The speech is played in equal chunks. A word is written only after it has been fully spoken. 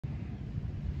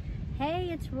Hey,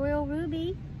 it's Royal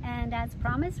Ruby, and as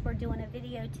promised, we're doing a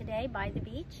video today by the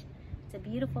beach. It's a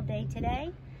beautiful day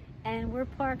today, and we're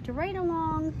parked right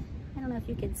along, I don't know if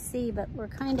you can see, but we're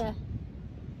kind of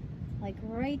like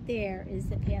right there is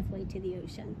the pathway to the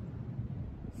ocean.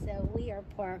 So we are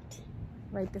parked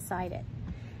right beside it.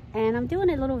 And I'm doing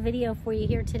a little video for you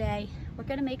here today. We're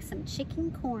gonna make some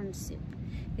chicken corn soup.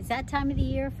 It's that time of the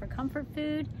year for comfort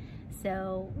food.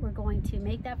 So we're going to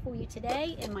make that for you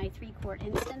today in my 3-quart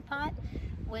Instant Pot,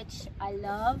 which I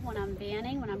love when I'm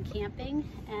vanning, when I'm camping.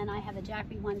 And I have a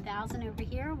Jackery 1000 over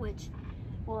here, which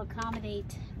will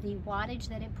accommodate the wattage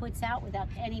that it puts out without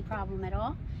any problem at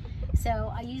all.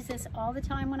 So I use this all the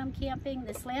time when I'm camping.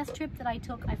 This last trip that I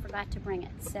took, I forgot to bring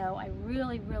it. So I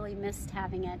really missed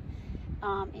having it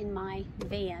in my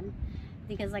van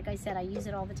because, like I said, I use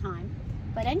it all the time.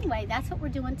 But anyway, that's what we're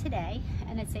doing today,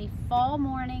 and it's a fall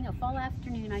morning, a fall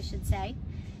afternoon, I should say,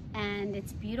 and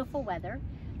it's beautiful weather.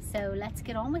 So let's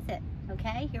get on with it,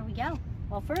 okay? Here we go.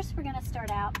 Well, first we're gonna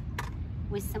start out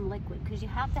with some liquid, because you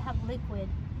have to have liquid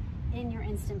in your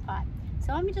Instant Pot.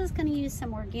 So I'm just gonna use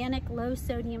some organic low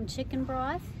sodium chicken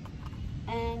broth,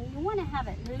 and you wanna have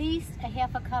at least a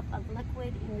half a cup of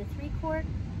liquid in the 3-quart.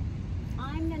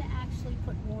 I'm gonna actually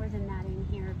put more than that in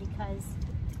here because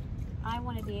I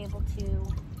want to be able to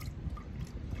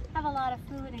have a lot of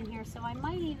food in here, so I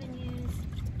might even use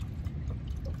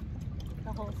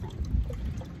the whole thing.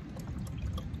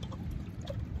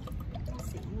 We'll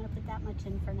see, I'm going to put that much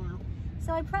in for now.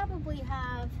 So I probably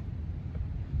have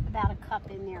about a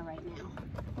cup in there right now,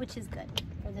 which is good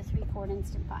for the 3-quart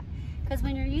Instant Pot. Because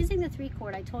when you're using the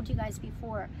 3-quart, I told you guys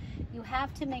before, you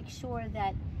have to make sure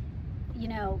that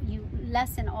you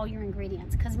lessen all your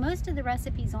ingredients, because most of the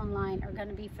recipes online are going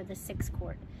to be for the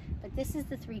 6-quart, but this is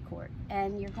the 3-quart,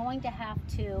 and you're going to have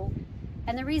to,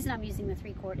 and the reason I'm using the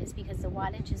 3-quart is because the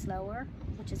wattage is lower,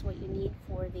 which is what you need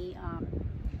for the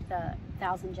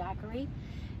 1000 Jackery.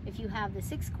 If you have the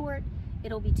 6-quart,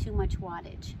 it'll be too much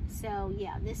wattage. So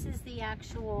yeah, this is the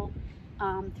actual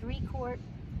 3-quart,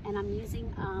 and I'm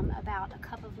using about a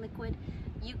cup of liquid.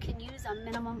 You can use a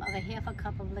minimum of a half a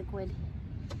cup of liquid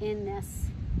in this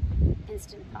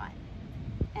Instant Pot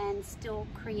and still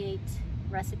create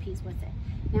recipes with it.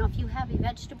 Now, if you have a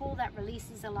vegetable that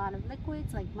releases a lot of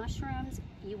liquids, like mushrooms,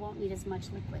 you won't need as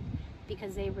much liquid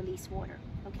because they release water,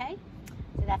 okay?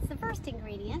 So that's the first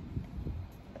ingredient.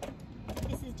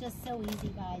 This is just so easy,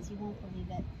 guys, you won't believe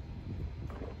it.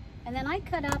 And then I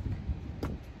cut up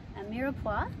a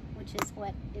mirepoix, which is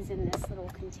what is in this little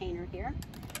container here.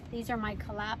 These are my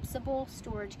collapsible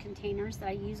storage containers that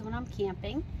I use when I'm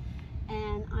camping.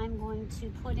 And I'm going to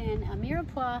put in a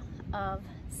mirepoix of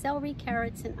celery,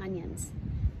 carrots, and onions,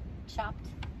 chopped.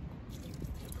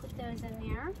 Put those in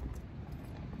there.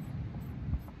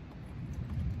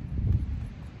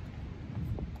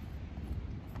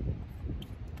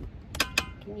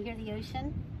 Can you hear the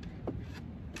ocean?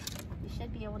 You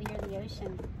should be able to hear the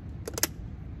ocean.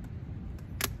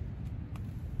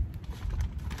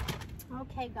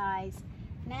 Okay, guys,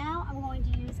 now I'm going to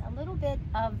use a little bit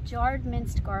of jarred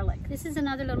minced garlic. This is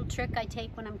another little trick I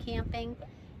take when I'm camping.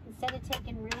 Instead of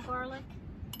taking real garlic,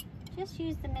 just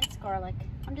use the minced garlic.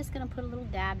 I'm just going to put a little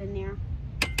dab in there.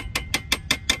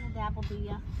 A little dab will do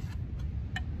ya.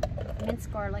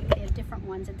 Minced garlic, they have different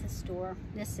ones at the store.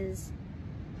 This is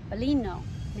Balino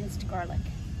minced garlic.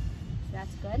 So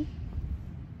that's good.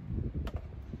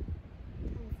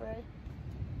 Time for a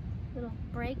little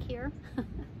break here.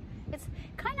 It's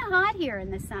kind of hot here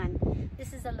in the sun.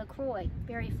 This is a LaCroix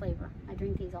berry flavor. I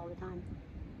drink these all the time.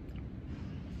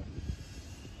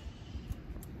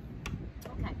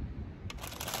 Okay.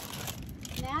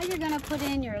 Now you're going to put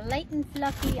in your light and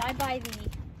fluffy. I buy the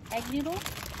egg noodle.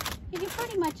 You can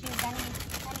pretty much use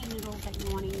any noodles that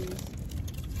you want to use.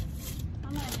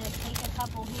 I'm going to just take a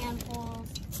couple handfuls.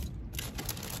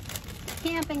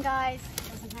 Camping, guys,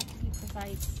 doesn't have to be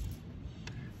precise.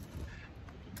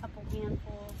 A couple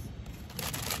handfuls.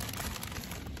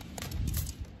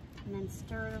 And then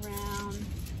stir it around.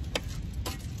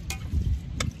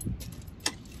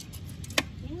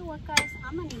 You know what, guys?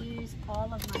 I'm going to use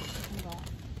all of my chicken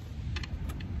broth.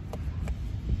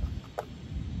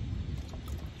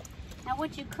 Now,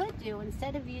 what you could do,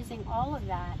 instead of using all of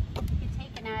that, you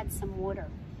take and add some water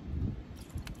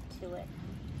to it.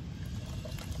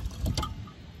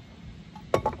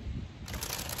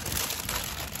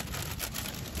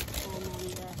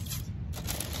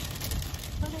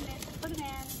 And then just put them in.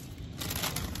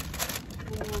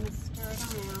 And you want to stir it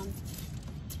around.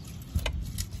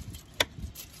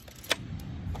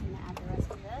 I'm going to add the rest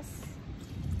of this.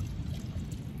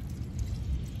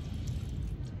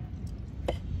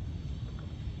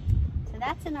 So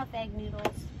that's enough egg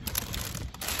noodles.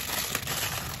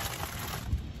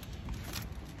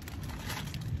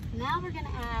 Now we're gonna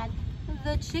add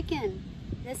the chicken.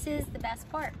 This is the best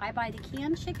part. I buy the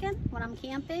canned chicken when I'm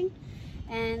camping,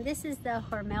 and this is the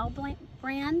Hormel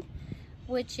brand,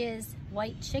 which is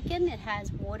white chicken. It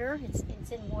has water. It's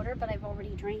in water, but I've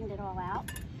already drained it all out.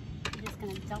 I'm just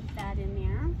gonna dump that in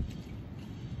there.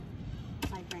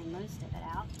 I drained most of it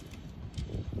out.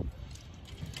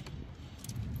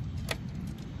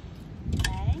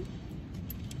 Okay.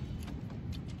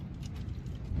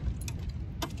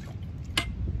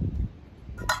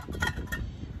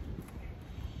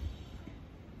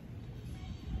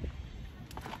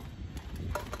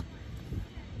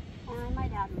 And I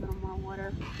might add a little more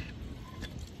water.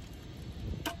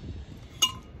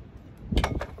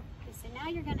 Now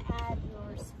you're going to add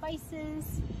your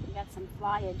spices. We got some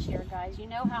flyage here, guys. You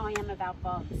know how I am about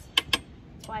bugs.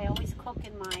 That's why I always cook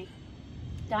in my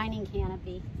dining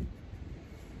canopy.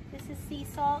 This is sea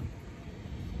salt.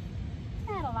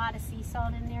 Add a lot of sea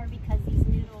salt in there because these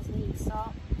noodles need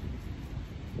salt.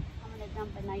 I'm going to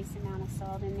dump a nice amount of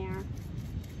salt in there.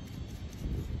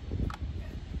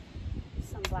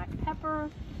 Some black pepper.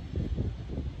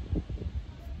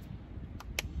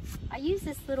 I use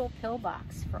this little pill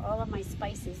box for all of my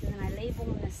spices, and then I label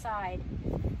on the side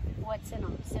what's in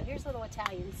them. So here's a little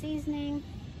Italian seasoning.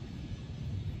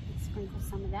 Let's sprinkle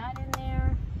some of that in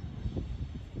there.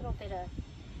 A little bit of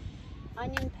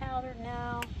onion powder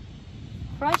now.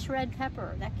 Crushed red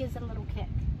pepper, that gives it a little kick.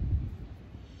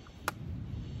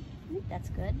 I think that's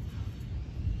good.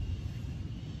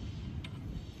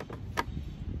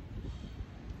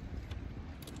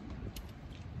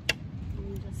 And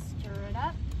you just stir it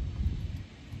up.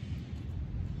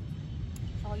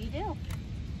 All you do.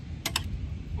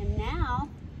 And now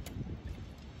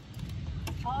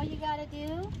all you got to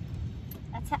do,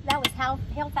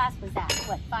 how fast was that?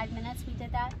 What, 5 minutes we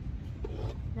did that?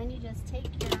 Then you just take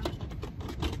your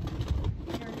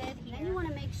lid here. Then you want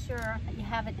to make sure that you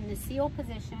have it in the seal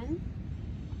position,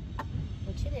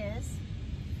 which it is.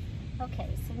 Okay,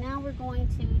 so now we're going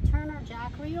to turn our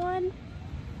jackery on.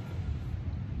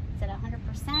 It's at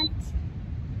 100%.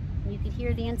 You could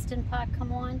hear the Instant Pot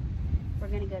come on. We're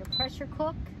going to go to pressure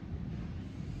cook,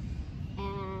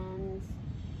 and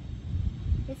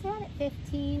is that at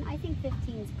 15? I think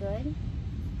 15 is good.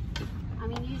 I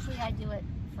mean, usually I do it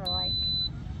for like,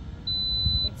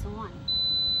 it's on,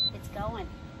 it's going,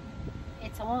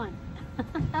 it's on.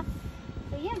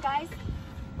 So yeah, guys,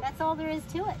 that's all there is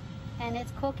to it, and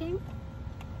it's cooking.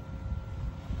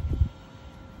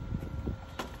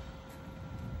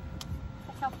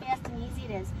 That's how fast and easy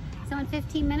it is. So in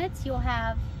 15 minutes, you'll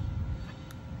have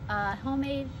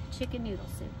homemade chicken noodle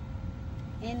soup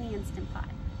in the Instant Pot.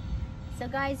 So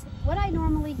guys, what I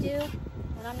normally do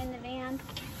when I'm in the van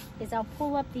is I'll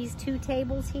pull up these two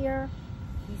tables here,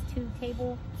 these two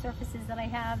table surfaces that I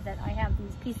have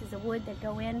these pieces of wood that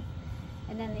go in,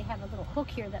 and then they have a little hook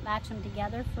here that latch them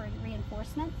together for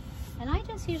reinforcement. And I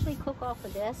just usually cook off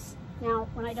of this. Now,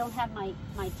 when I don't have my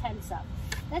tents up,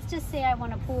 let's just say I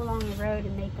want to pull along the road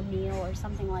and make a meal or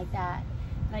something like that.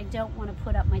 I don't want to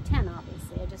put up my tent,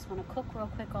 obviously. I just want to cook real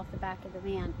quick off the back of the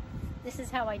van. This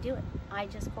is how I do it. I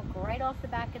just cook right off the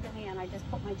back of the van. I just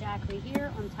put my jackery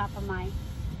here on top of my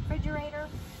refrigerator,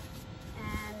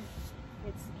 and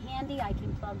it's handy. I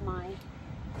can plug my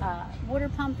water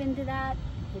pump into that,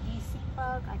 the DC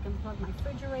plug. I can plug my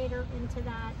refrigerator into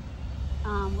that.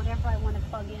 Whatever I want to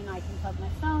plug in, I can plug my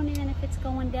phone in if it's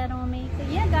going dead on me. So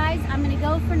yeah, guys, I'm going to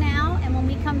go for now, and when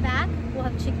we come back, we'll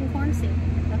have chicken corn soup,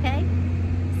 okay?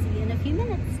 In a few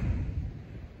minutes.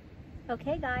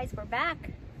 Okay guys, we're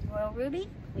back. Royal Ruby,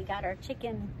 we got our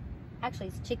chicken, actually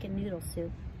it's chicken noodle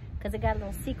soup, because I got a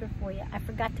little secret for you. I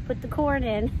forgot to put the corn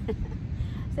in.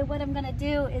 So what I'm gonna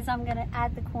do is I'm gonna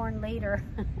add the corn later.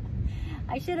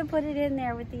 I should have put it in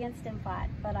there with the Instant Pot,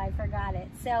 but I forgot it.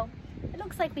 So it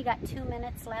looks like we got 2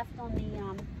 minutes left on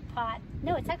the pot.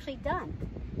 No, it's actually done.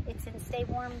 It's in stay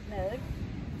warm mode.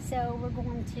 So we're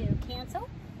going to cancel.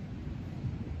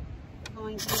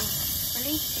 Going to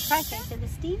release the pressure. So the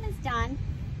steam is done.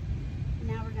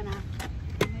 Now we're gonna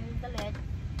remove the lid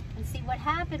and see what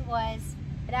happened was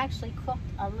it actually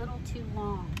cooked a little too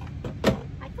long.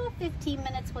 I thought 15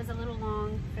 minutes was a little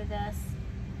long for this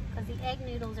because the egg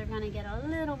noodles are gonna get a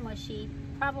little mushy.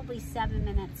 Probably 7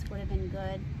 minutes would have been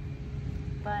good.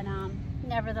 But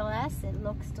nevertheless, it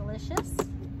looks delicious.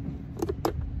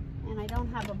 And I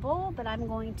don't have a bowl, but I'm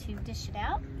going to dish it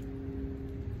out.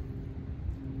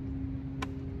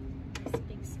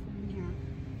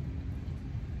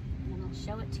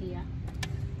 Show it to you.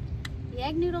 The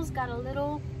egg noodles got a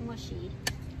little mushy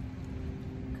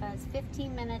because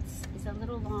 15 minutes is a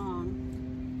little long.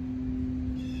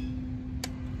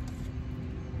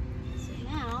 So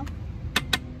now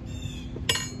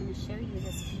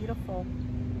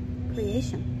beautiful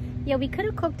creation. Yeah, we could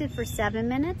have cooked it for 7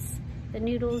 minutes. The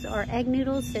noodles are egg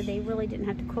noodles, so they really didn't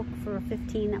have to cook for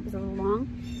 15. That was a little long.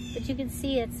 But you can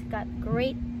see it's got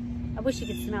great, I wish you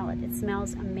could smell it. It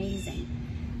smells amazing.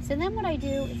 So then what I do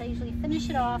is I usually finish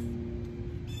it off. Let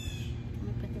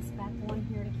me put this back on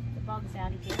here to keep the bugs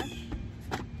out of here.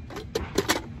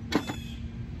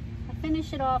 I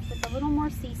finish it off with a little more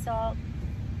sea salt.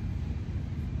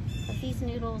 But these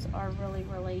noodles are really,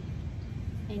 really,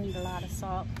 they need a lot of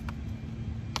salt.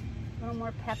 A little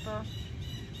more pepper.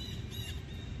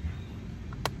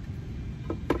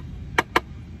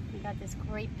 I got this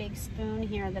great big spoon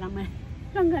here that I'm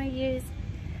gonna use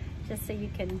just so you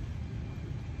can,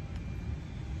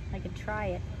 I could try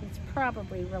it. It's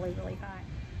probably really, really hot.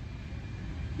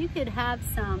 You could have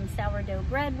some sourdough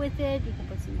bread with it. You can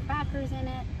put some crackers in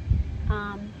it.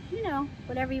 You know,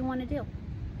 whatever you want to do.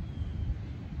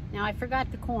 Now I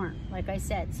forgot the corn, like I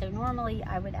said. So normally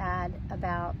I would add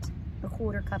about a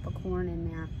 1/4 cup of corn in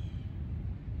there.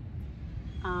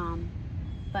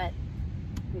 But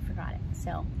we forgot it,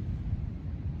 so.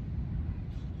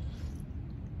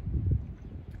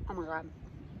 Oh my God.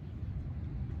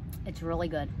 It's really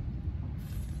good.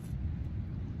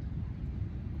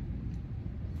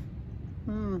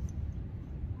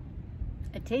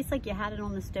 It tastes like you had it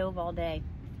on the stove all day.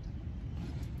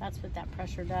 That's what that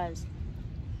pressure does.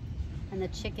 And the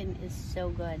chicken is so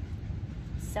good.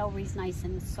 Celery's nice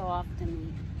and soft,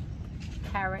 and the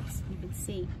carrots, you can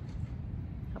see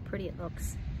how pretty it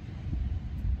looks.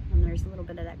 And there's a little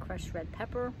bit of that crushed red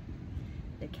pepper.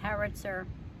 The carrots are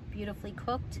beautifully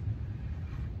cooked.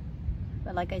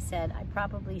 But like I said, I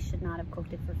probably should not have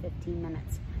cooked it for 15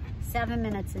 minutes. 7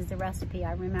 minutes is the recipe,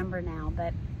 I remember now,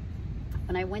 but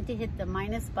when I went to hit the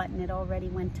minus button, it already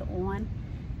went to on,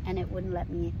 and it wouldn't let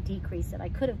me decrease it. I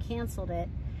could have canceled it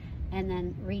and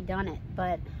then redone it,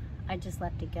 but I just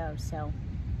let it go, so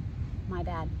my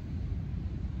bad.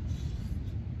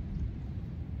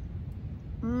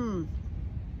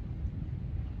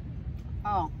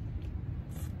 Oh.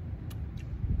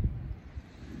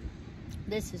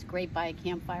 This is great by a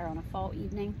campfire on a fall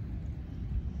evening.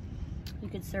 You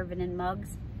could serve it in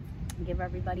mugs and give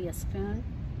everybody a spoon.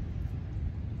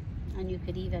 And you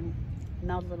could even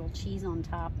melt a little cheese on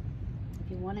top if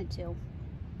you wanted to.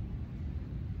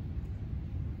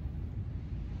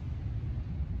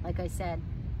 Like I said,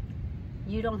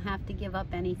 you don't have to give up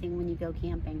anything when you go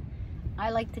camping. I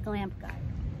like to glamp, guys.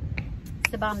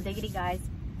 It's the bomb diggity, guys.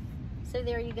 So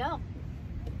there you go.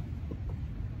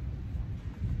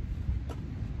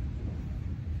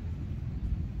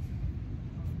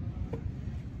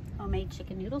 Homemade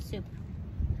chicken noodle soup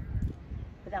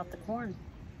without the corn.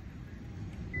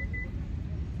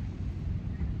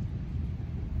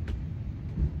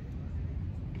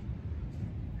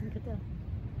 Look at that.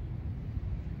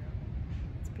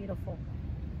 It's beautiful.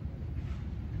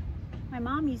 My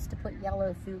mom used to put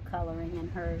yellow food coloring in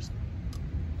hers.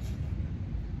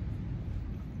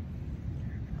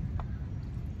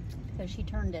 So she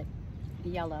turned it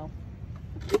yellow.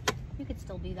 You could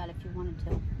still do that if you wanted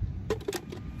to.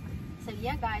 So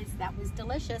yeah, guys, that was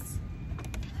delicious.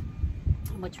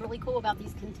 And what's really cool about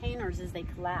these containers is they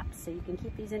collapse. So you can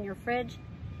keep these in your fridge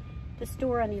to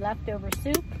store any leftover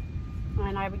soup.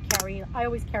 And I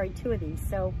always carry 2 of these.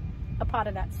 So a pot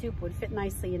of that soup would fit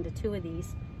nicely into 2 of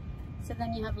these. So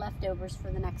then you have leftovers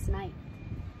for the next night.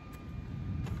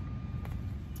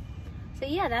 So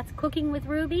yeah, that's cooking with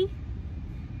Ruby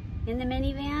in the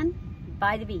minivan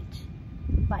by the beach,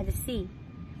 by the sea.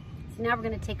 So now we're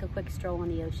gonna take a quick stroll on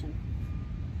the ocean.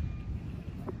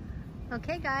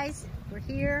 Okay guys, we're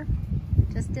here.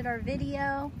 Just did our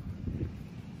video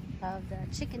of the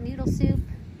chicken noodle soup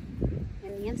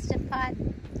in the Instant Pot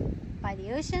by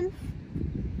the ocean.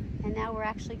 And now we're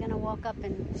actually gonna walk up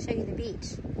and show you the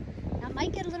beach. Now it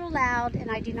might get a little loud, and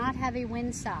I do not have a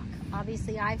windsock.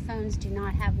 Obviously iPhones do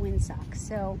not have windsocks,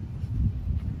 so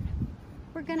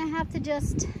we're gonna have to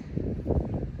just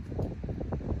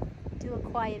do a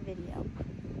quiet video.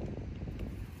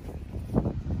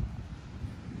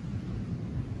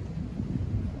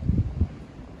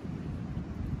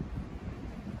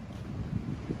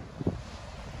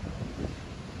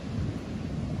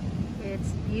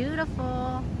 It's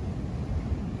beautiful.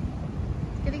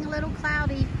 It's getting a little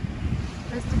cloudy.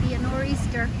 Supposed to be a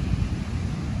nor'easter.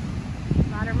 A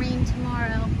lot of rain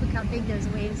tomorrow. Look how big those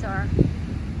waves are.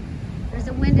 There's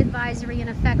a wind advisory in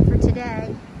effect for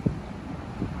today.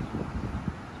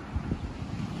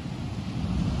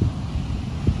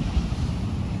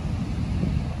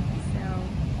 So,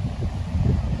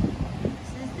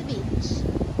 this is the beach.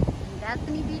 In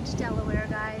Bethany Beach, Delaware,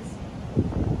 guys.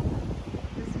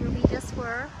 This is where we just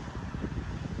were.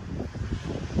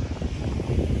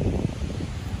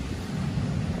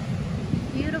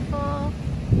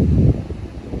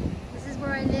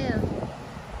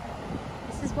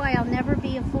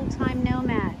 a full-time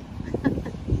nomad.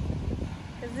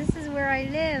 Because this is where I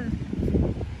live.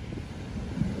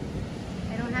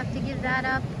 I don't have to give that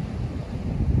up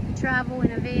to travel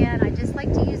in a van. I just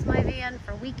like to use my van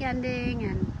for weekending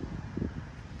and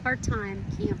part-time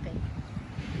camping.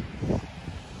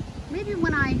 Maybe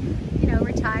when I,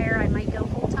 retire, I might go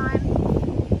full-time.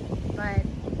 But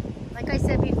like I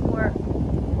said before,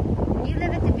 when you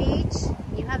live at the beach,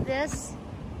 you have this,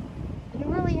 you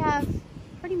really have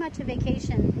pretty much a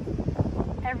vacation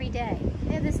every day.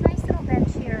 They have this nice little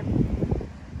bench here.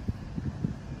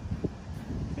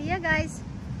 So yeah, guys.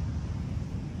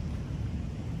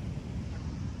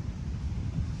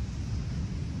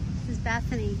 This is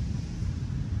Bethany.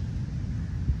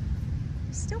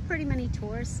 There's still pretty many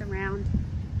tourists around.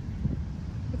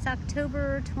 It's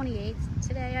October 28th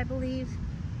today, I believe.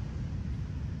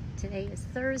 Today is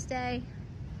Thursday.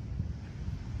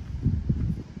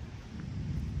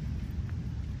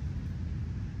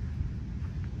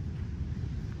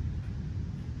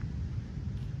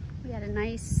 We had a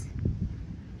nice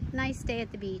day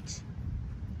at the beach.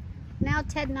 Now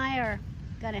Ted and I are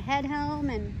gonna head home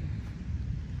and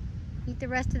eat the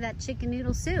rest of that chicken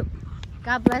noodle soup.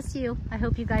 God bless you. I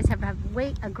hope you guys have a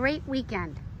great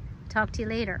weekend. Talk to you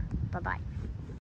later. Bye-bye.